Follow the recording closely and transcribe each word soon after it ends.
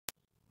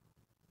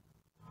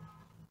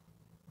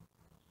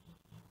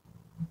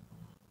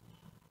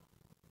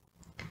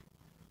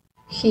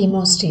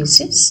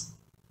Hemostasis.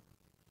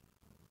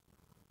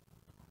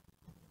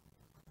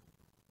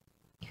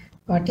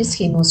 What is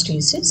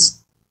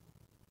hemostasis?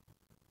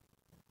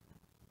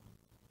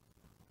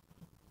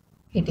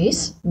 It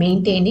is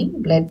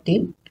maintaining blood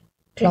in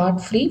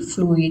clot-free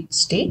fluid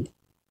state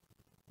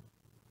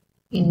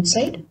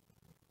inside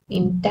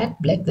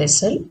intact blood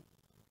vessel.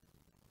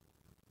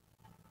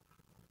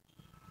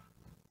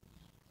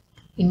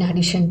 In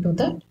addition to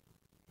that,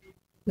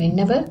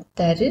 whenever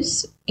there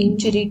is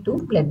injury to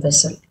blood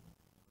vessel,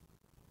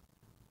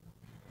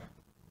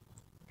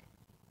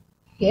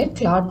 a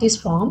clot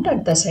is formed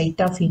at the site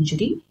of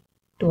injury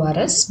to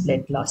arrest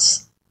blood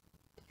loss.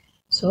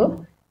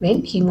 So,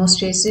 when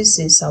hemostasis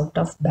is out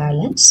of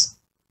balance,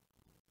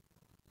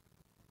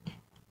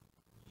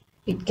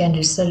 it can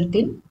result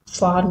in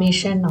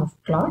formation of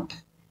clot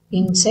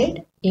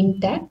inside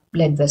intact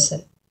blood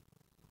vessel.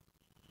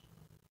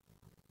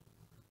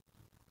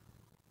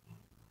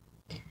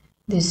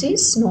 This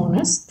is known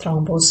as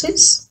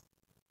thrombosis,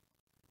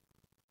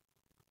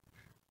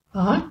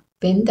 or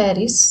when there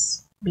is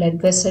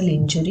blood vessel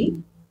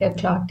injury, a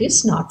clot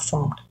is not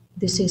formed.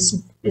 This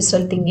is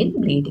resulting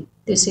in bleeding.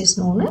 This is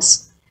known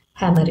as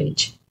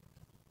hemorrhage.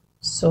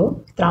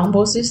 So,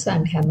 thrombosis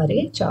and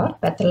hemorrhage are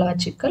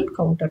pathological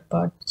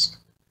counterparts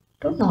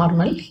to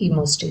normal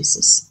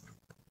hemostasis.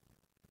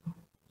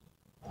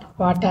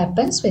 What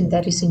happens when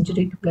there is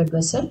injury to blood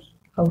vessel?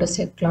 How does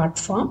a clot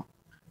form?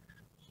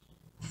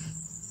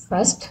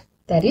 First,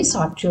 there is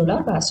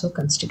arteriolar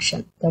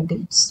vasoconstriction. That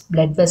is,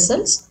 blood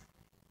vessels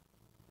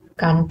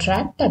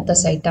contract at the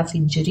site of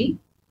injury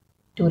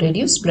to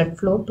reduce blood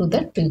flow to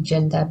that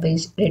region, thereby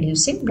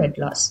reducing blood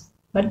loss.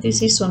 But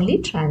this is only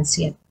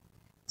transient.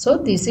 So,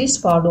 this is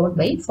followed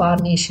by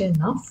formation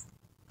of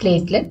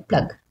platelet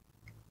plug.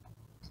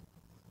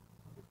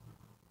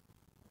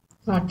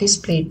 What is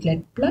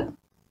platelet plug?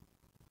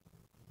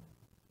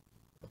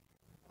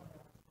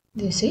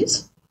 This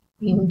is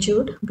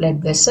injured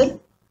blood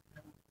vessel.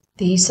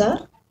 These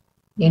are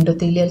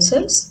endothelial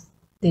cells.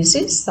 This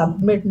is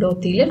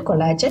subendothelial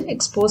collagen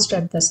exposed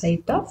at the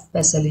site of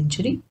vessel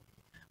injury.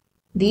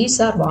 These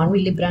are von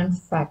Willebrand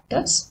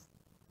factors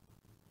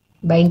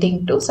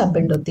binding to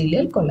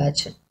subendothelial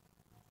collagen.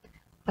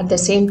 At the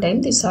same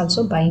time, this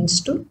also binds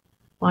to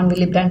von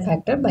Willebrand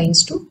factor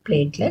binds to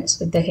platelets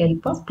with the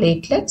help of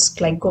platelets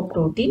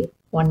glycoprotein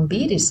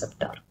 1b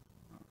receptor.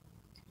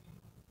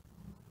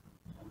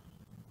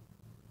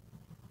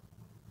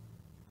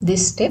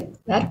 This step,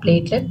 where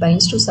platelet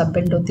binds to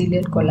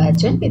subendothelial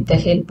collagen with the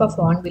help of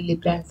von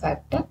Willebrand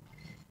factor,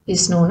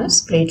 is known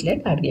as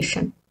platelet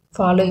adhesion.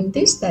 Following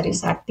this, there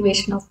is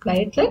activation of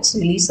platelets,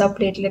 release of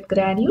platelet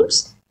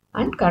granules,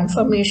 and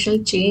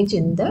conformational change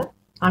in the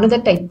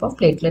another type of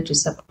platelet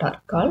receptor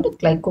called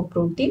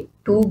glycoprotein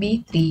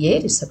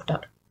 2b3a receptor.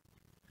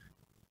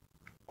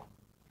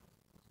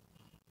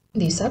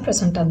 These are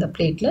present on the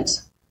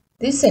platelets.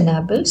 This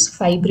enables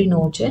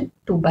fibrinogen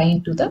to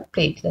bind to the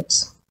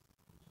platelets.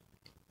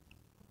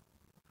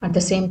 At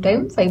the same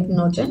time,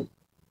 fibrinogen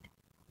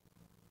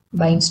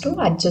binds to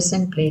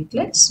adjacent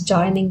platelets,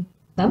 joining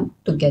them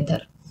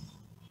together.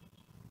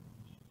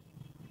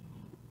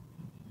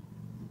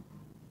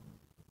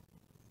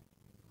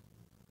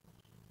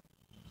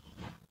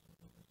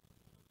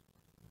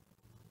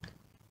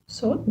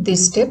 So,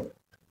 this step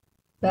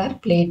where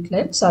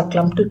platelets are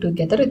clumped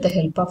together with the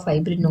help of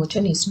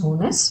fibrinogen is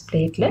known as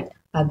platelet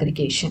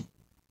aggregation.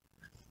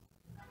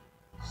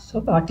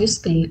 So, what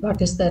is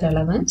the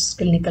relevance,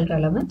 clinical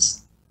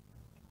relevance?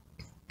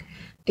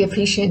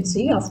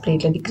 Deficiency of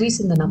platelet, decrease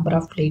in the number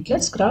of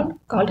platelets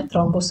called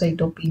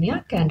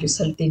thrombocytopenia can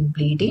result in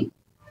bleeding,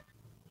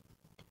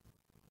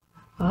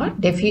 or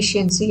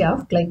deficiency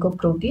of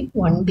glycoprotein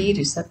 1b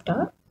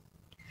receptor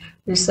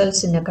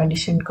results in a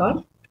condition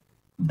called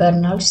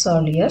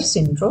Bernal-Sallier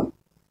syndrome.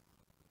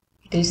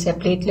 It is a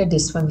platelet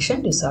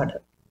dysfunction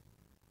disorder.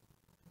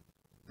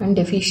 And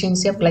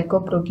deficiency of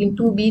glycoprotein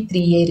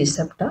 2b3a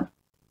receptor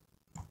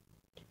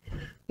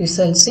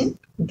results in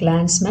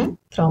Glanzmann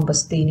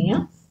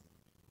thrombasthenia.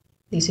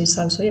 This is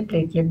also a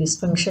platelet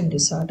dysfunction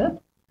disorder.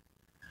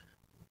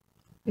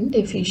 And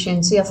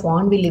deficiency of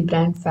von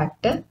Willebrand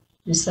factor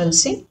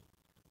results in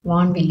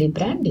von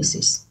Willebrand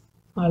disease.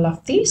 All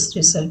of these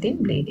result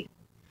in bleeding.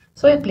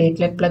 So, a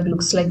platelet plug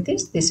looks like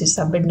this. This is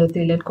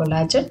subendothelial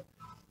collagen.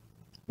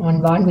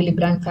 Von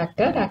Willebrand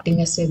factor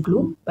acting as a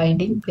glue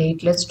binding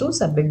platelets to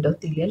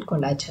subendothelial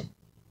collagen.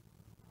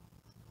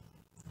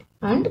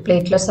 And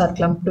platelets are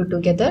clumped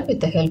together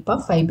with the help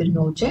of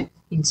fibrinogen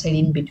inside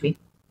in between.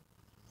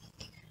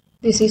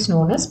 This is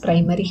known as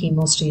primary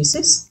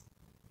hemostasis,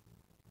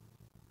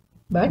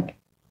 but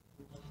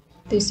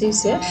this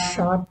is a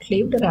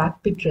short-lived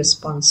rapid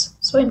response.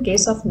 So, in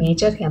case of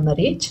major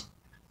hemorrhage,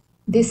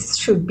 this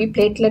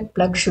platelet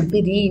plug should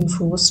be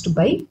reinforced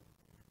by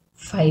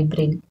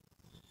fibrin.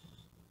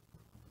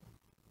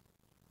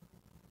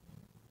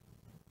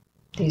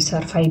 These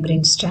are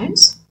fibrin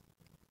strands.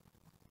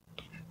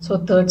 So,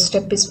 third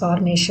step is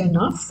formation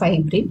of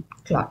fibrin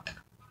clot.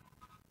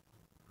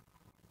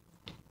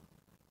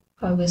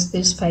 How is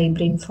this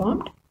fibrin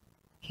formed?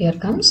 Here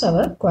comes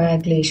our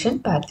coagulation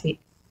pathway.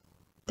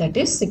 That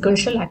is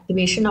sequential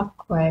activation of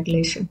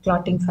coagulation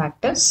clotting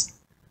factors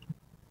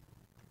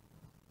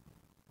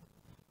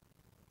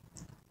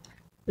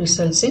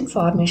results in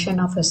formation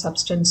of a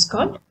substance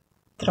called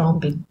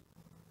thrombin.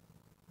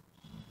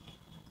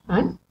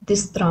 And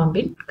this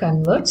thrombin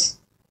converts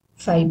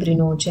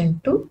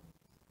fibrinogen to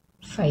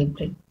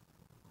fibrin.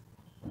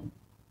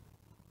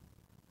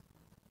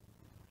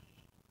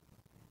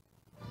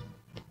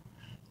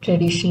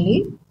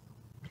 Traditionally,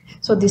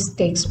 so this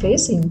takes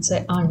place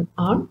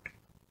on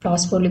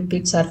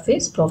phospholipid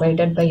surface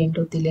provided by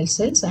endothelial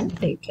cells and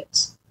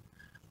platelets.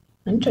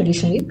 And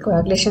traditionally,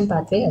 coagulation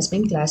pathway has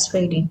been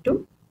classified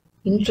into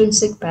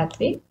intrinsic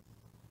pathway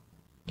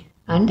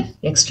and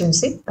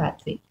extrinsic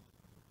pathway.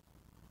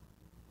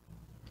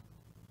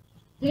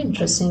 The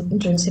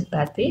intrinsic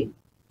pathway,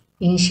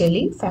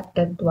 initially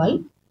factor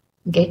 12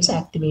 gets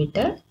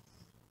activated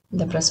in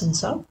the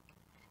presence of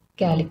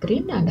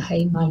kallikrein and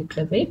high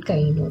molecular weight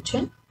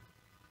kininogen,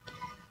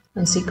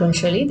 and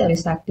sequentially there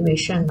is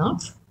activation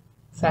of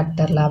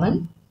factor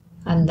 11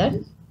 and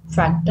then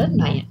factor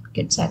 9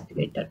 gets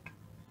activated.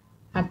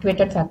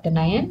 Activated factor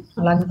 9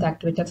 along with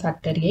activated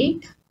factor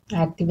 8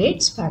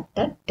 activates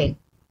factor 10.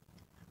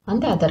 On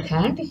the other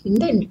hand, in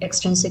the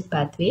extrinsic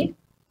pathway,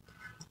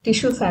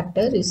 tissue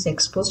factor is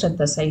exposed at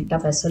the site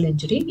of vessel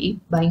injury.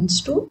 It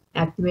binds to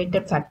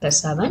activated factor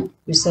 7,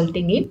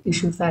 resulting in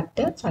tissue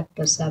factor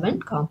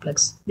 7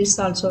 complex. This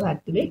also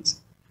activates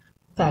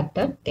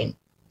factor 10.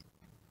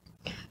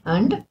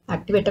 And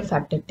activated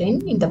factor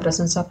 10 in the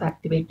presence of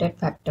activated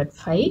factor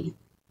 5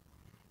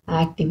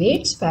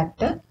 activates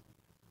factor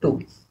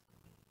 2.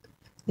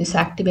 This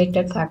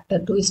activated factor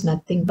 2 is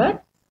nothing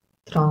but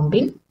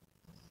thrombin,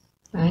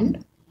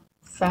 and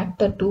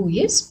factor 2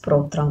 is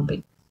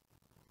prothrombin.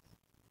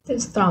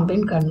 This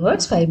thrombin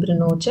converts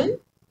fibrinogen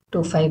to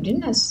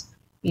fibrin as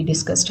we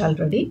discussed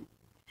already,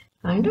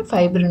 and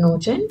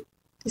fibrinogen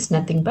is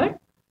nothing but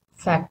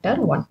factor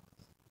 1,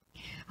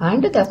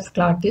 and the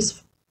clot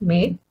is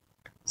made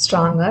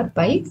stronger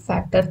by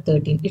factor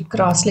 13. It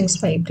cross-links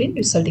fibrin,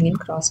 resulting in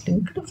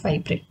cross-linked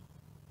fibrin.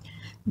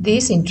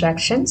 These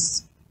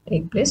interactions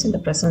take place in the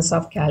presence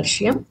of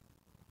calcium.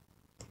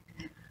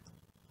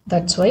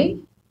 That's why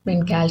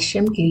when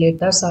calcium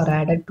chelators are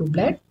added to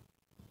blood,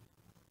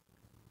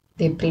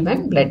 they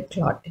prevent blood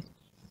clotting.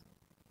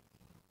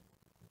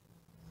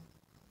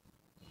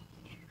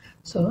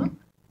 So,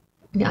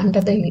 under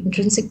the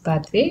intrinsic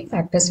pathway,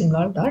 factors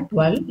involved are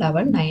 12,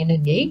 11, 9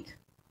 and 8.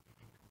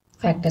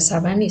 Factor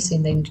 7 is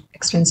in the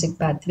extrinsic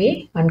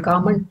pathway.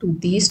 Uncommon to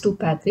these two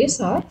pathways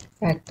are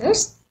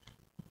factors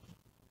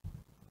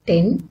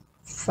 10,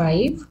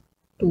 5,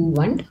 2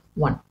 and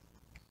 1.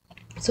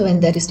 So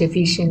when there is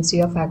deficiency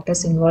of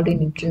factors involved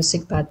in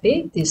intrinsic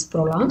pathway, this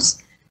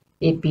prolongs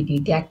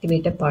APT,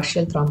 deactivated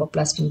partial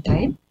thromboplastin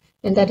time.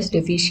 When there is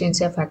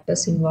deficiency of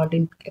factors involved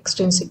in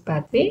extrinsic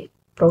pathway,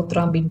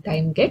 prothrombin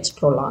time gets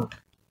prolonged.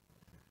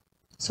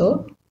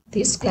 So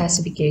this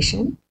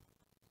classification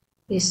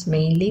is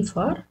mainly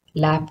for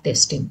lab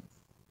testing.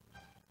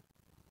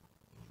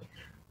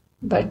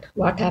 But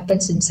what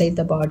happens inside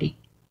the body?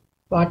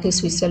 What is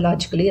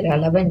physiologically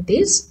relevant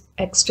is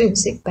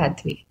extrinsic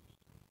pathway.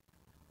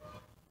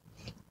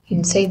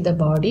 Inside the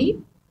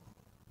body,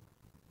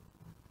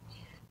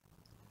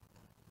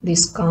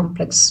 this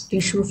complex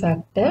tissue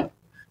factor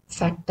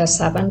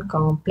 7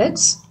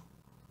 complex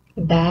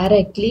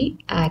directly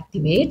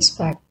activates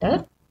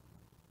factor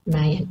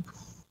 9.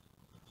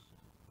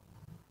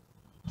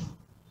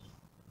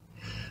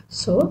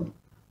 So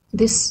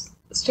this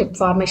step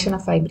formation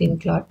of fibrin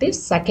clot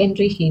is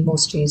secondary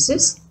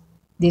hemostasis.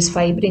 This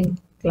fibrin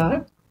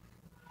clot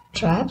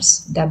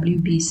traps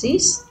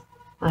WBCs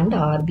and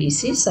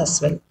RBCs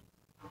as well.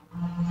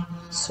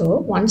 So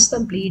once the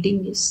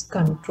bleeding is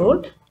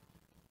controlled,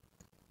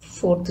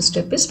 fourth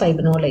step is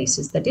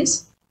fibrinolysis, that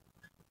is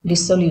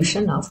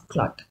dissolution of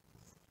clot.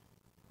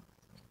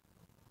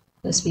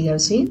 As we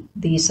have seen,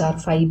 these are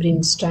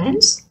fibrin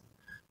strands.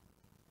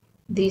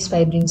 These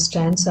fibrin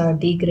strands are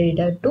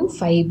degraded to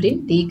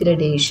fibrin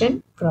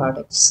degradation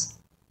products.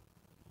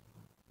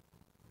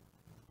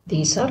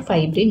 These are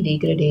fibrin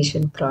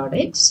degradation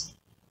products.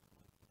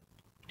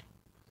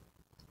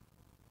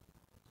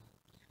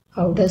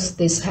 How does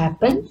this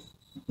happen?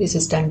 This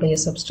is done by a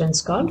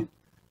substance called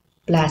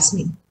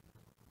plasmin.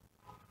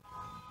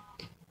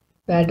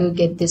 Where do you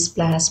get this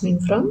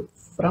plasmin from?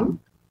 From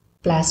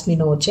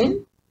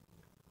plasminogen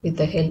with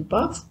the help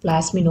of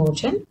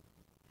plasminogen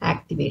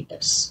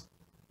activators.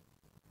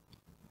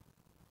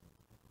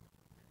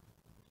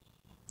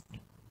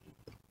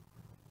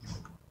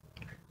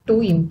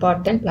 Two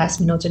important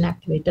plasminogen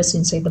activators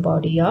inside the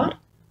body are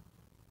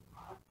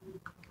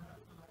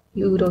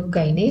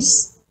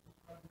urokinase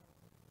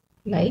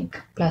like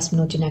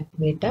plasminogen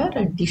activator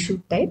and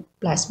tissue type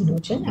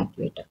plasminogen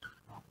activator.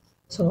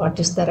 So what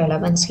is the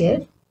relevance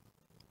here?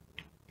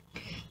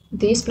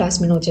 These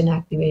plasminogen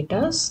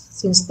activators,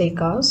 since they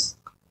cause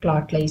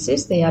clot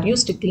lysis, they are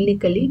used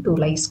clinically to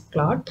lyse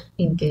clot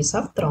in case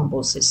of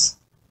thrombosis.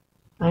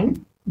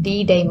 And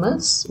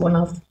D-dimers, one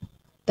of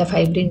the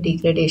fibrin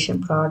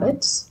degradation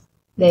products.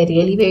 Their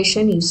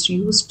elevation is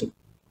used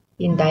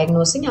in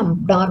diagnosing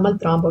abnormal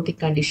thrombotic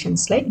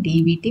conditions like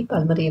DVT,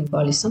 pulmonary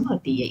embolism, or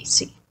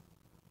DIC.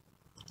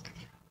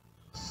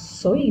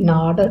 So, in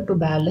order to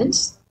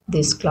balance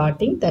this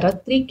clotting, there are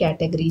three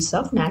categories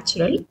of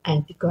natural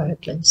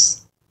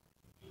anticoagulants.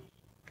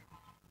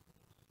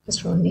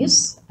 First one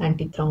is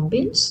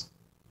antithrombins,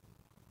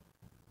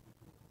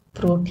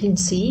 protein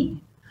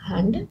C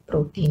and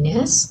protein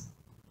S,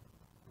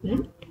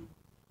 and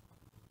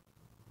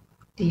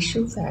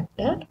tissue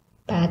factor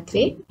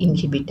pathway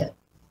inhibitor.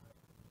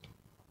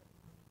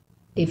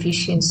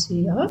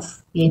 Deficiency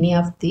of any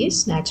of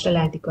these natural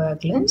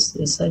anticoagulants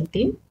result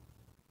in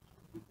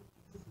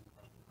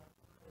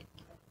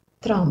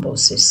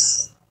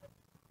thrombosis.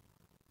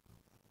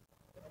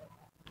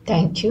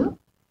 Thank you.